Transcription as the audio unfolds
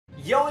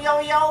Yo yo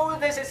yo,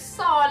 this is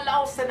Saul,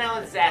 also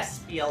known as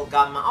SPL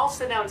Gum,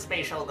 also known as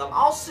Spatial Gum,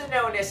 also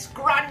known as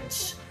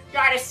Grunt. The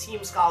artist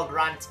team's called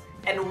Grunt,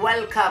 and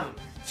welcome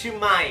to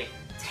my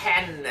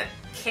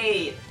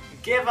 10K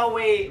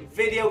giveaway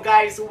video,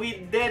 guys. We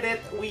did it,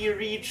 we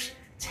reached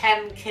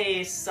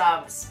 10K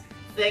subs.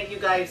 Thank you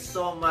guys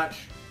so much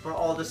for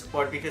all the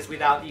support, because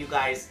without you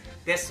guys,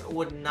 this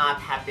would not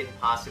have been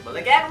possible.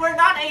 Again, we're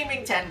not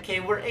aiming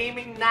 10K, we're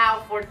aiming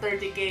now for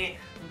 30K.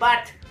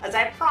 But as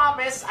I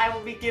promised, I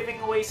will be giving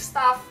away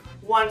stuff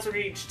once we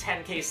reach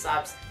 10K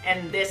subs.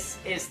 And this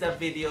is the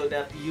video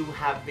that you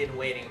have been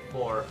waiting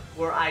for,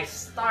 where I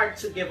start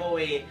to give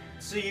away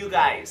to you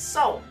guys.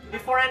 So,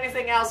 before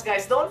anything else,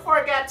 guys, don't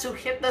forget to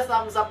hit the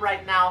thumbs up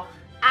right now,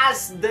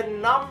 as the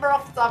number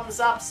of thumbs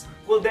ups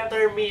will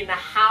determine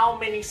how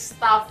many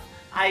stuff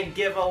I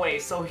give away.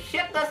 So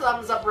hit the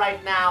thumbs up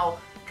right now,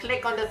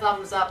 click on the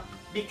thumbs up,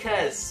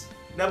 because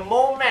the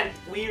moment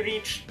we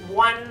reach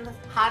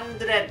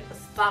 100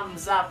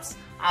 thumbs ups,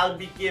 I'll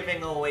be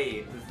giving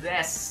away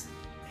this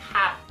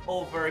cap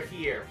over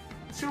here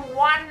to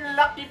one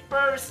lucky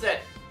person.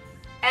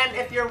 And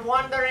if you're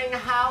wondering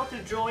how to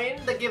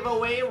join the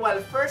giveaway, well,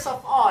 first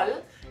of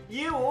all,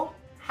 you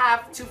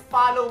have to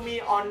follow me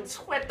on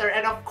Twitter,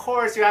 and of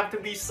course you have to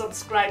be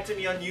subscribed to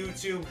me on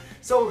YouTube.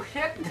 So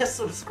hit the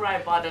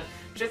subscribe button,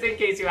 just in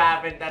case you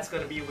haven't. That's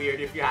gonna be weird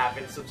if you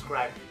haven't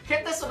subscribed.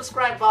 Hit the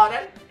subscribe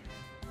button,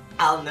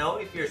 I'll know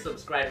if you're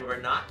subscribed or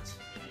not.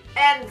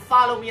 And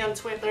follow me on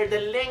Twitter. The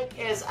link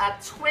is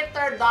at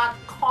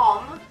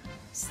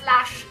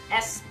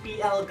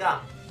twitter.com/SPLGum.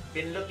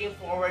 Been looking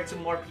forward to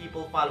more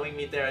people following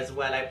me there as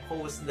well. I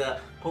post the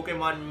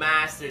Pokemon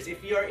Masters.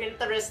 If you're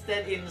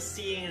interested in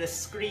seeing the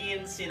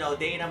screens, you know,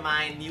 data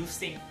mine, new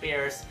sync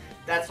pairs,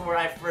 that's where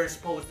I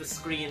first post the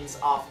screens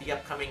of the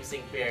upcoming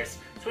sync pairs.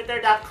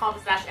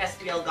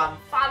 Twitter.com/SPLGum.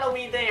 Follow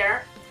me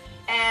there.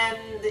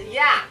 And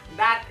yeah,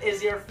 that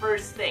is your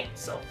first thing.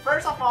 So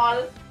first of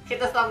all, hit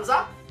the thumbs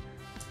up,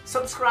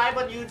 subscribe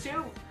on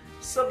YouTube,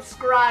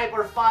 subscribe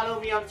or follow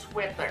me on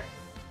Twitter.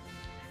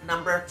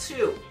 Number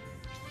 2,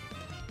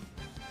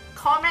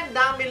 comment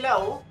down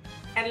below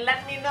and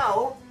let me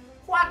know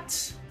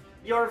what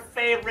your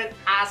favorite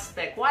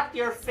aspect, what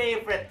your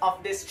favorite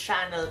of this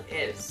channel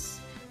is.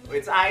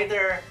 It's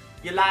either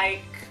you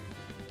like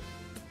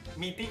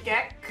me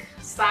pikek,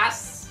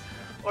 sass,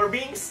 or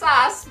being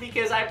sus,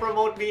 because I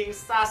promote being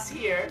sus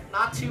here.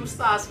 Not too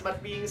sus,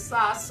 but being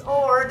sus.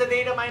 Or the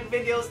data mine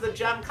videos, the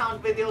gem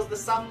count videos, the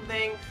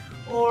something.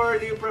 Or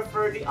do you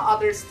prefer the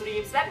other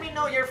streams? Let me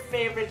know your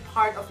favorite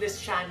part of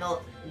this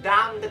channel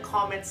down in the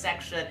comment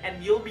section,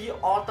 and you'll be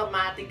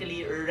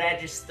automatically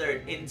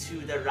registered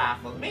into the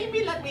raffle.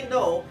 Maybe let me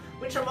know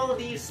which among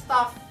these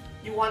stuff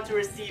you want to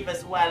receive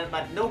as well,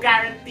 but no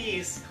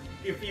guarantees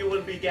if you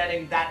will be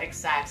getting that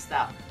exact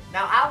stuff.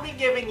 Now, I'll be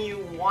giving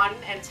you one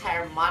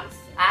entire month.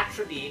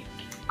 Actually,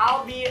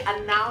 I'll be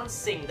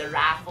announcing the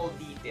raffle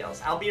details.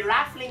 I'll be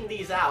raffling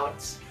these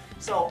out.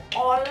 So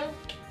all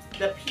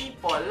the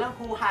people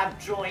who have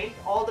joined,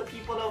 all the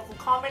people who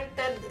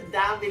commented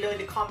down below in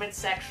the comment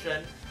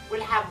section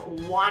will have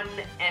one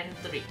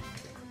entry.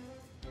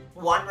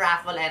 One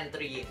raffle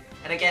entry.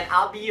 And again,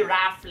 I'll be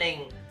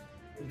raffling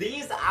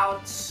these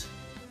out.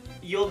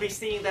 You'll be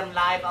seeing them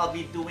live. I'll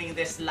be doing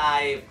this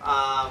live.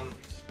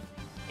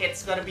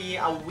 It's gonna be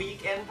a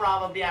weekend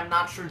probably. I'm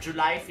not sure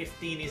July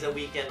 15 is a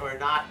weekend or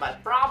not,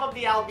 but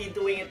probably I'll be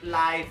doing it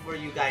live for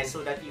you guys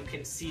so that you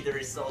can see the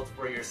results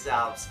for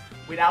yourselves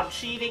without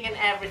cheating and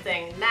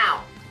everything.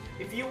 Now,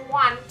 if you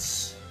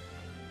want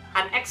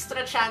an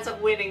extra chance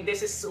of winning,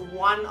 this is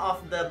one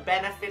of the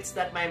benefits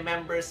that my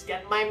members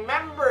get. My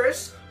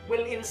members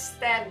will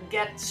instead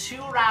get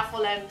 2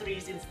 raffle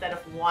entries instead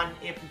of 1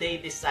 if they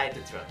decide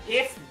to join.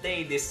 If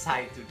they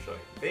decide to join.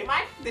 They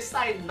might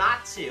decide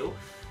not to.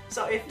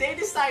 So if they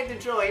decide to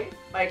join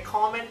by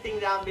commenting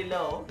down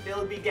below,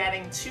 they'll be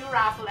getting 2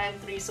 raffle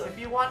entries. So if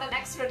you want an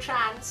extra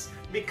chance,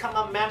 become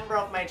a member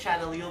of my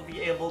channel. You'll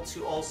be able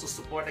to also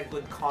support a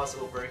good cause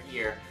over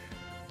here.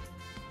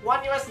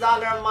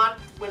 $1 a month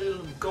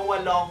will go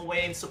a long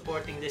way in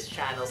supporting this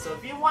channel. So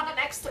if you want an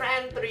extra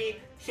entry,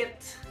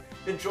 hit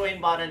the join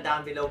button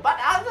down below.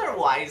 But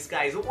otherwise,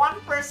 guys,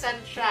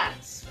 1%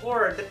 chance.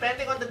 Or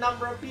depending on the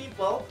number of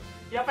people,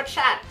 you have a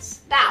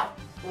chance. Now,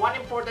 one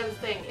important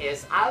thing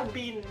is I'll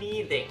be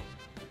needing,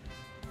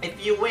 if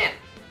you win,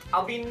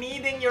 I'll be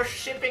needing your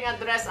shipping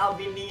address, I'll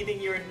be needing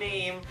your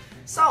name.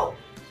 So,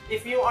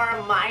 if you are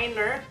a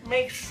minor,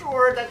 make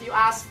sure that you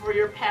ask for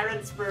your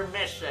parents'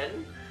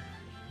 permission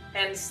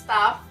and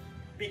stuff,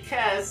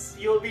 because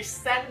you'll be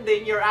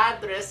sending your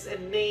address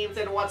and names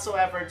and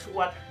whatsoever to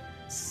what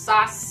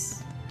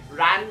sus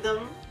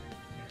random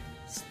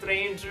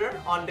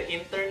stranger on the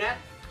internet.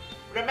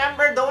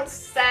 Remember, don't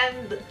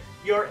send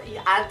your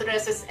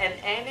addresses and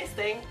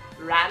anything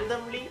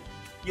randomly.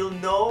 You'll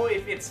know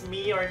if it's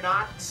me or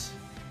not.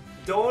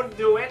 Don't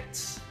do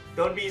it.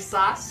 Don't be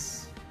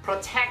sus.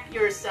 Protect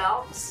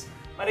yourselves.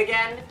 But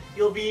again,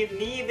 you'll be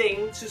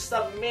needing to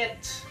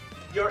submit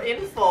your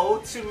info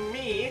to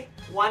me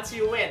once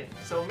you win.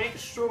 So make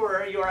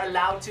sure you're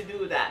allowed to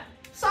do that.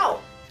 So,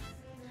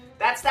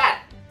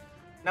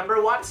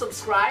 Number 1,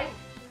 subscribe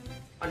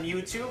on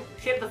YouTube,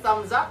 hit the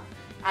thumbs up,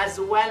 as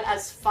well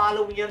as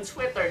follow me on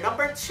Twitter.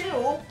 Number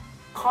 2,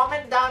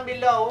 comment down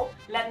below,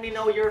 let me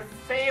know your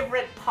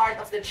favorite part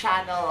of the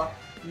channel.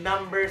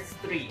 Number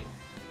 3,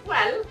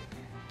 well,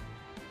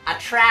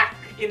 attract,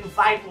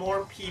 invite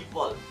more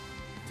people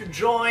to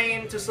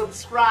join, to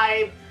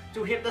subscribe,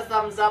 to hit the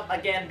thumbs up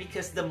again,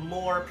 because the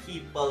more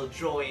people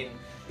join,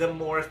 the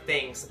more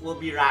things will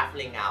be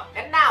raffling out.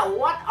 And now,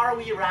 what are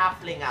we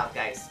raffling out,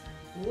 guys?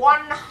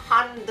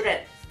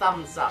 100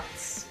 thumbs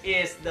ups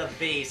is the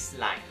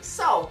baseline.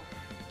 So,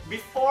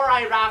 before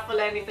I raffle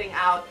anything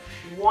out,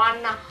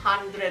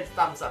 100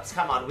 thumbs ups.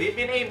 Come on, we've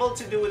been able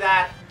to do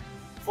that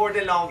for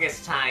the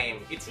longest time.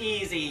 It's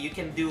easy, you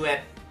can do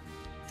it.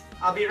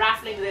 I'll be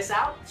raffling this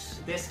out,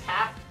 this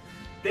cap.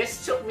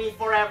 This took me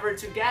forever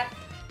to get,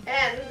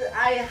 and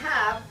I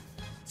have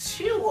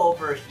 2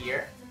 over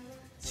here.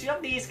 2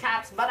 of these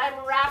caps, but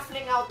I'm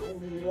raffling out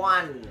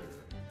 1.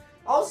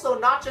 Also,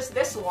 not just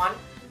this one,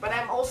 but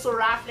I'm also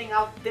raffling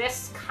out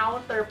this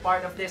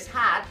counterpart of this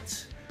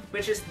hat,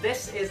 which is,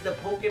 this is the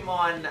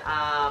Pokemon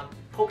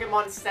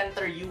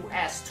Center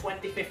US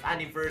 25th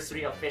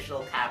Anniversary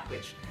Official Cap,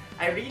 which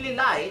I really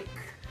like.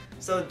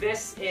 So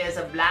this is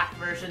a black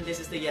version,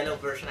 this is the yellow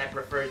version. I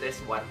prefer this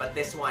one, but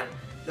this one,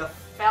 the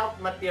felt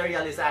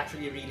material is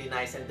actually really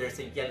nice, and there's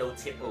a yellow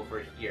tip over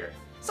here.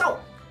 So,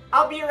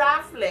 I'll be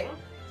raffling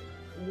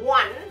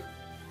 1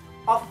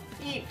 of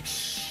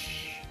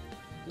each.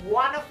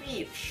 1 of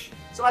each.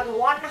 So at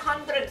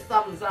 100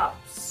 thumbs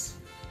ups,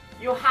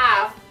 you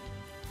have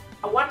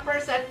a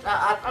 1%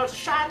 a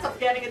chance of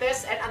getting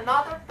this, and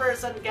another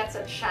person gets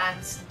a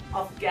chance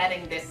of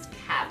getting this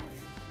cap.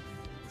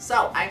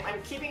 So,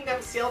 I'm keeping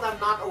them sealed, I'm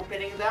not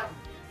opening them.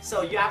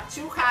 So, you have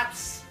 2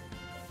 caps,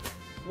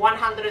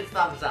 100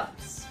 thumbs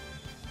ups.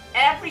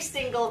 Every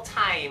single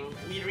time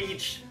we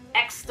reach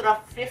extra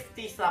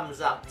 50 thumbs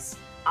ups,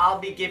 I'll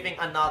be giving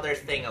another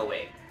thing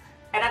away.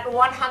 And at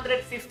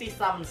 150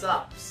 thumbs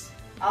ups,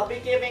 I'll be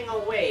giving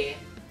away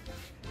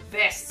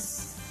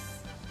this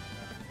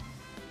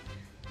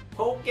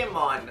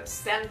Pokemon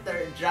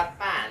Center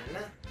Japan.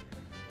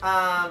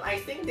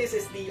 I think this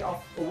is the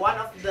one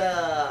of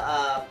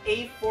the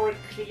A4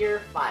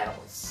 clear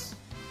files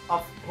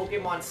of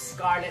Pokemon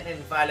Scarlet and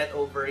Violet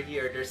over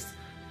here. There's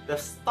the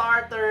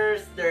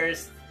starters,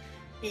 there's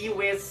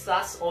Ewiz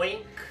Sus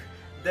Oink,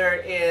 there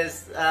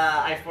is,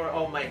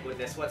 oh my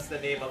goodness, what's the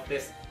name of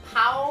this?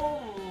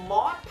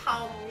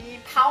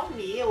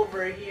 Powmy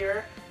over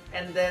here,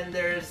 and then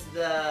there's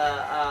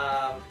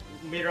the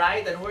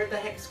Miraidon. Where the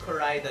heck's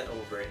Koraidon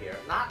over here?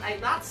 I'm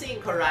not seeing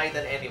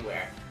Koraidon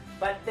anywhere.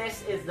 But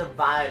this is the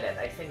Violet.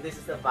 I think this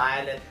is the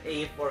Violet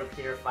A4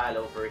 clear file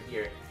over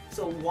here.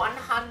 So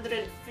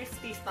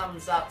 150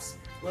 thumbs ups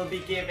will be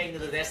giving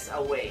this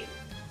away.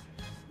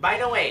 By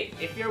the way,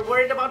 if you're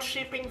worried about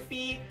shipping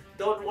fee,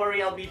 don't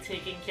worry, I'll be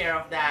taking care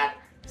of that.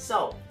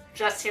 So,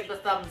 just hit the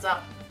thumbs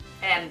up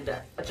and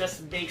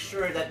just make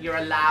sure that you're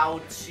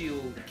allowed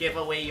to give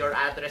away your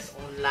address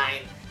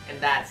online, and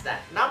that's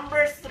that.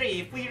 Number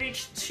 3, if we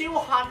reach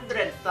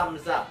 200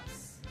 thumbs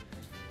ups,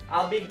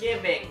 I'll be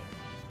giving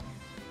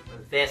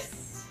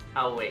this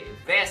away.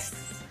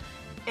 This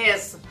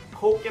is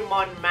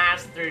Pokemon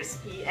Masters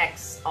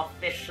EX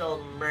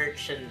official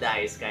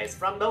merchandise, guys.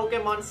 From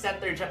Pokemon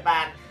Center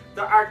Japan,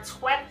 there are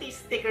 20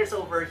 stickers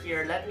over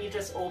here. Let me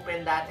just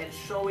open that and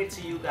show it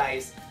to you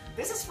guys.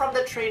 This is from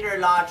the Trainer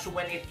Lodge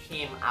when it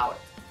came out.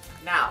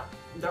 Now,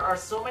 there are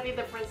so many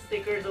different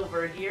stickers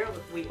over here.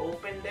 If we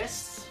open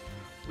this,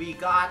 we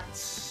got,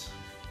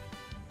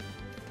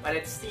 well,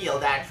 it's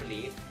sealed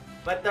actually,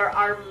 but there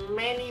are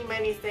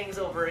many things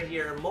over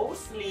here.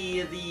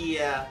 Mostly the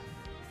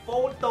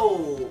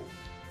photo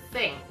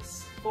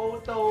things,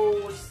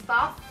 photo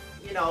stuff,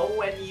 you know,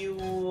 when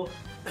you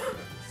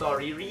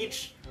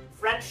reach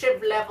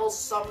friendship level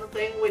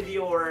something with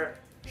your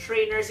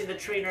trainers in the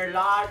Trainer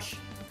Lodge,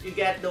 you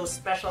get those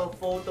special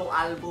photo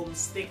album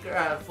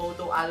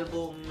photo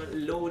album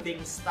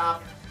loading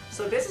stuff.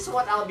 So this is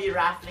what I'll be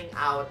raffling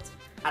out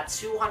at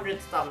 200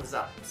 thumbs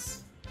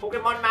ups.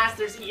 Pokemon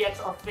Masters EX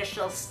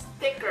official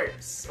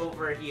stickers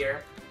over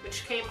here,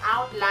 which came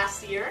out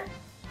last year.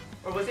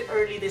 Or was it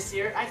early this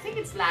year? I think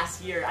it's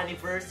last year,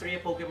 anniversary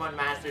of Pokemon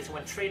Masters,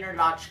 when Trainer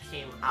Lodge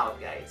came out,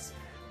 guys.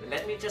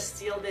 Let me just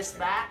seal this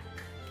back.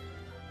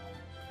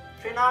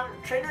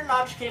 Trainer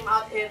Lodge came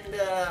out in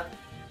the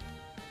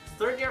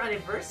 3rd year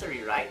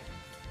anniversary, right?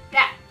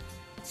 Yeah,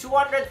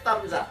 200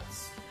 thumbs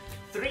ups,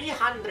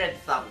 300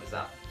 thumbs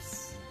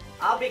ups.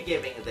 I'll be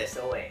giving this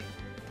away.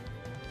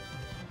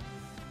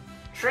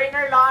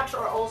 Trainer Lodge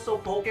or also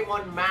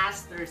Pokemon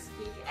Masters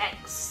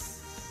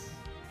EX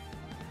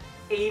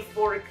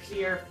A4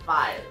 clear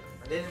file.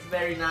 This is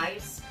very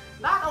nice.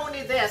 Not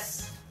only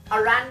this,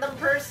 a random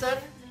person,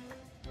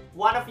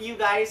 one of you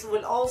guys,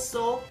 will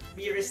also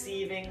be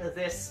receiving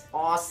this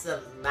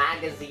awesome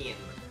magazine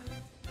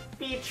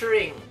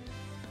featuring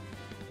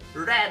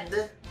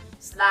Red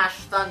 /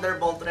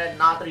 Thunderbolt Red,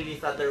 not really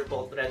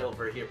Thunderbolt Red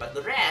over here, but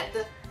the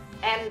Red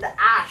and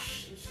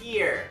Ash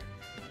here.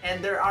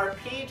 And there are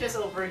pages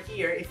over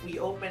here. If we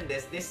open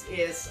this, this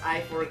is,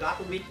 I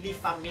forgot, Weekly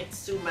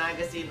Famitsu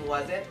magazine,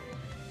 was it?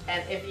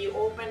 And if you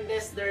open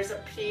this, there's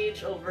a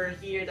page over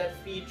here that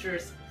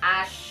features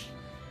Ash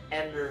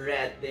and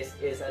Red. This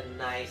is a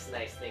nice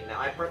thing.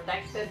 Now, I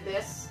protected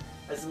this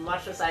as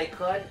much as I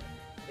could.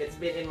 It's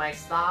been in my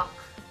stock.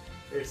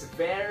 It's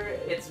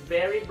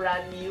very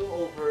brand new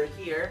over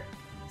here.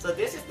 So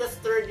this is the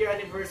 3rd year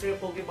anniversary of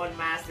Pokemon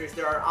Masters.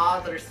 There are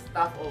other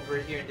stuff over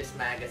here in this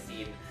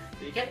magazine.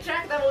 So you can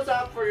check those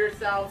out for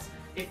yourselves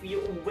if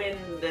you win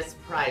this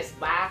prize.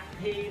 Back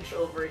page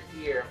over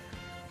here.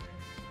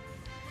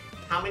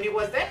 How many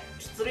was it?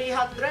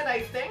 300,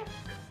 I think?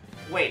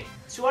 Wait,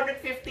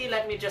 250?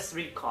 Let me just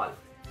recall.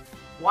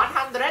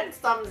 100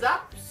 thumbs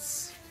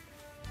ups.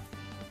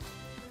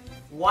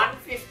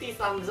 150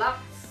 thumbs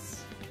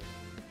ups.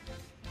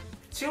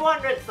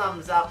 200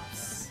 thumbs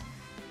ups.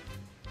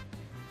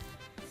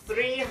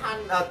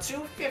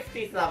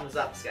 250 thumbs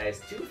ups,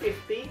 guys.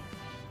 250.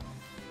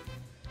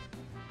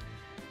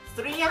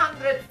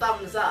 300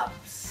 thumbs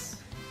ups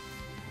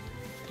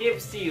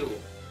gives you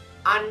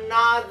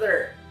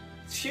another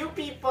 2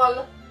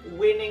 people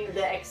winning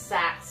the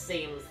exact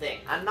same thing.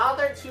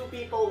 Another 2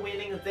 people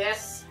winning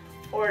this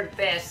or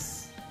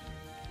this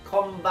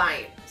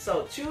combined.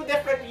 So 2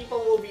 different people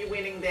will be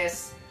winning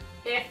this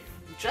if,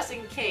 just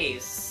in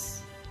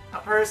case, a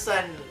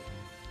person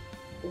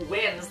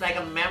wins, like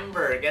a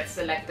member gets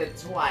selected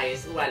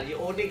twice. Well, you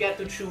only get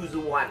to choose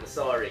 1,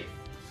 sorry.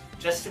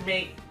 Just to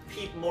make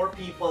more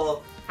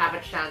people have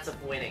a chance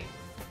of winning.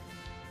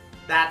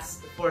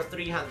 That's for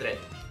 300.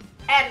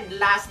 And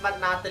last but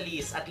not the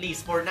least, at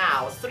least for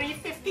now,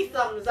 350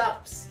 thumbs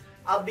ups.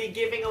 I'll be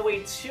giving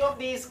away 2 of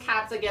these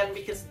cats again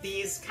because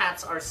these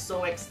cats are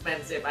so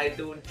expensive. I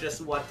don't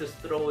just want to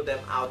throw them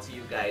out to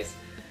you guys.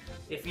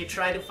 If you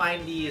try to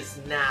find these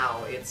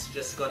now, it's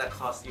just gonna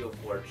cost you a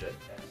fortune.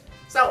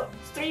 So,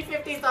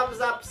 350 thumbs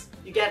ups,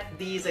 you get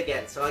these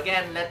again. So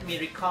again, let me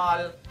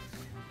recall.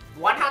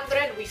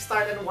 100, we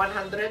start at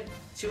 100,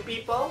 2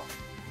 people.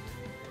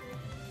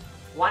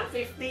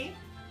 150,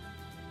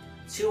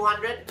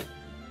 200,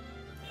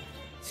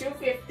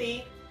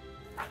 250,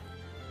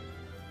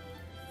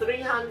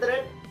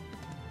 300,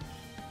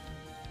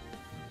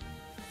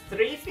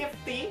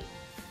 350.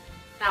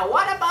 Now,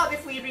 what about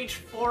if we reach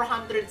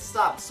 400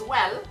 subs?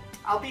 Well,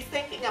 I'll be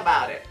thinking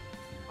about it.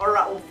 Or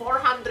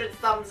 400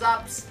 thumbs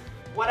ups.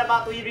 What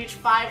about we reach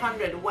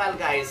 500? Well,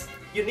 guys,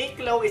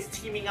 Uniqlo is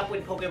teaming up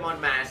with Pokemon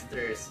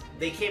Masters.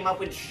 They came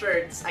up with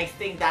shirts. I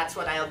think that's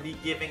what I'll be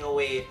giving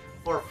away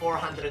for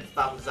 400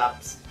 thumbs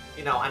ups,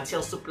 you know,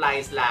 until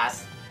supplies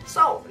last.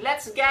 So,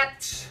 let's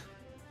get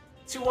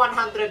to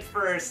 100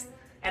 first,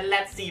 and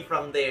let's see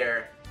from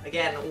there.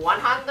 Again,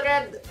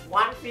 100,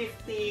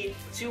 150,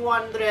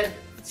 200,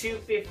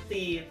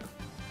 250,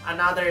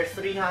 another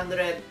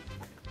 300,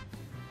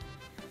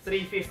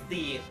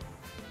 350.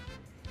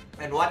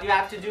 And what you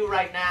have to do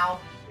right now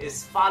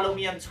is follow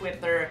me on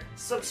Twitter,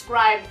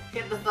 subscribe,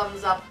 hit the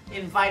thumbs up,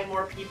 invite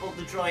more people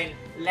to join.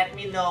 Let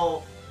me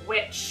know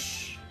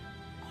which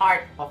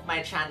part of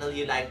my channel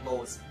you like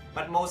most.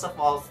 But most of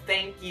all,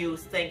 thank you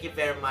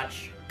very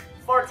much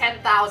for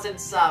 10,000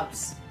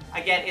 subs.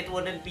 Again, it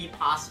wouldn't be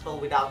possible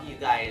without you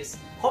guys.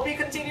 Hope you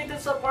continue to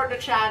support the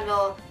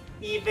channel,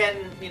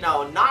 even, you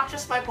know, not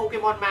just my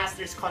Pokemon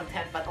Masters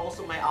content, but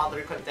also my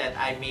other content.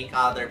 I make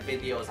other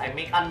videos. I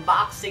make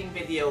unboxing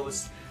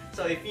videos.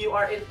 So if you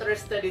are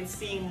interested in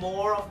seeing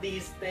more of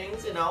these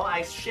things, you know,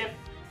 I ship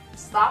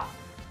stuff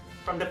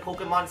from the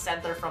Pokemon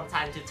Center from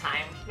time to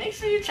time. Make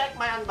sure you check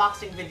my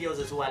unboxing videos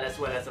as well as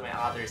my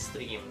other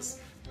streams.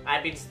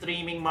 I've been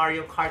streaming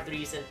Mario Kart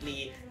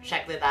recently,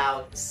 checked it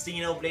out,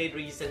 Xenoblade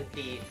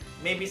recently,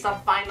 maybe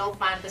some Final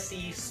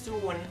Fantasy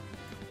soon,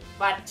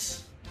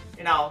 but,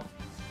 you know,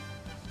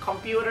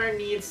 computer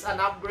needs an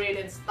upgrade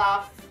and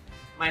stuff.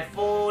 My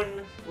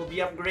phone will be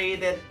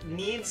upgraded,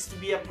 needs to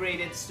be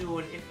upgraded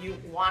soon. If you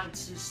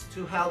want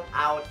to help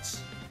out,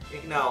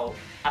 you know,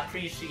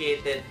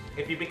 appreciate it.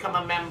 If you become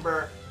a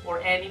member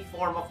or any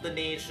form of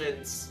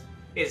donations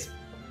is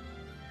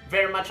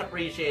very much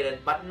appreciated,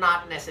 but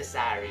not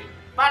necessary.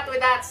 But with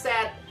that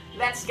said,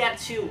 let's get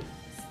to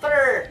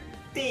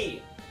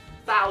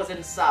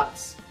 30,000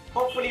 subs.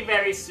 Hopefully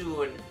very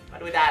soon.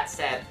 But with that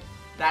said,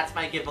 that's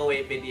my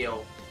giveaway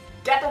video.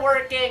 Get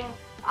working!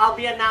 I'll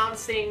be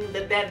announcing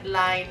the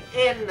deadline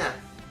in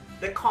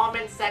the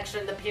comment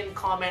section, the pinned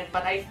comment.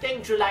 But I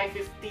think July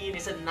 15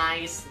 is a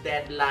nice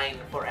deadline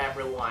for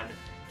everyone.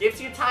 Gives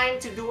you time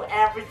to do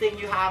everything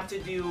you have to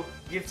do.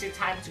 Gives you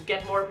time to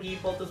get more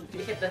people to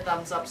hit the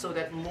thumbs up so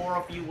that more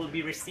of you will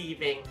be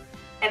receiving.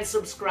 And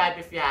subscribe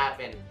if you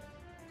haven't.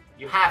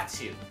 You have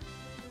to.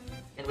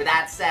 And with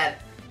that said,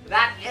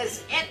 that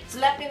is it.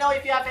 Let me know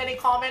if you have any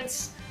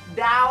comments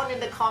down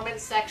in the comment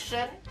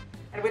section.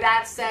 And with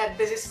that said,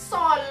 this is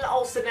Sol,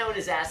 also known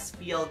as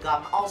SPL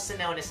Gum, also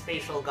known as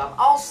Facial Gum,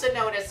 also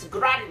known as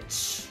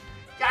Grunch.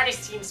 That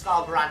is Team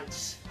Skull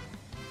Grunch.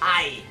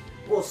 I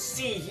will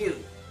see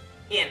you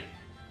in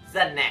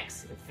the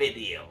next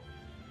video.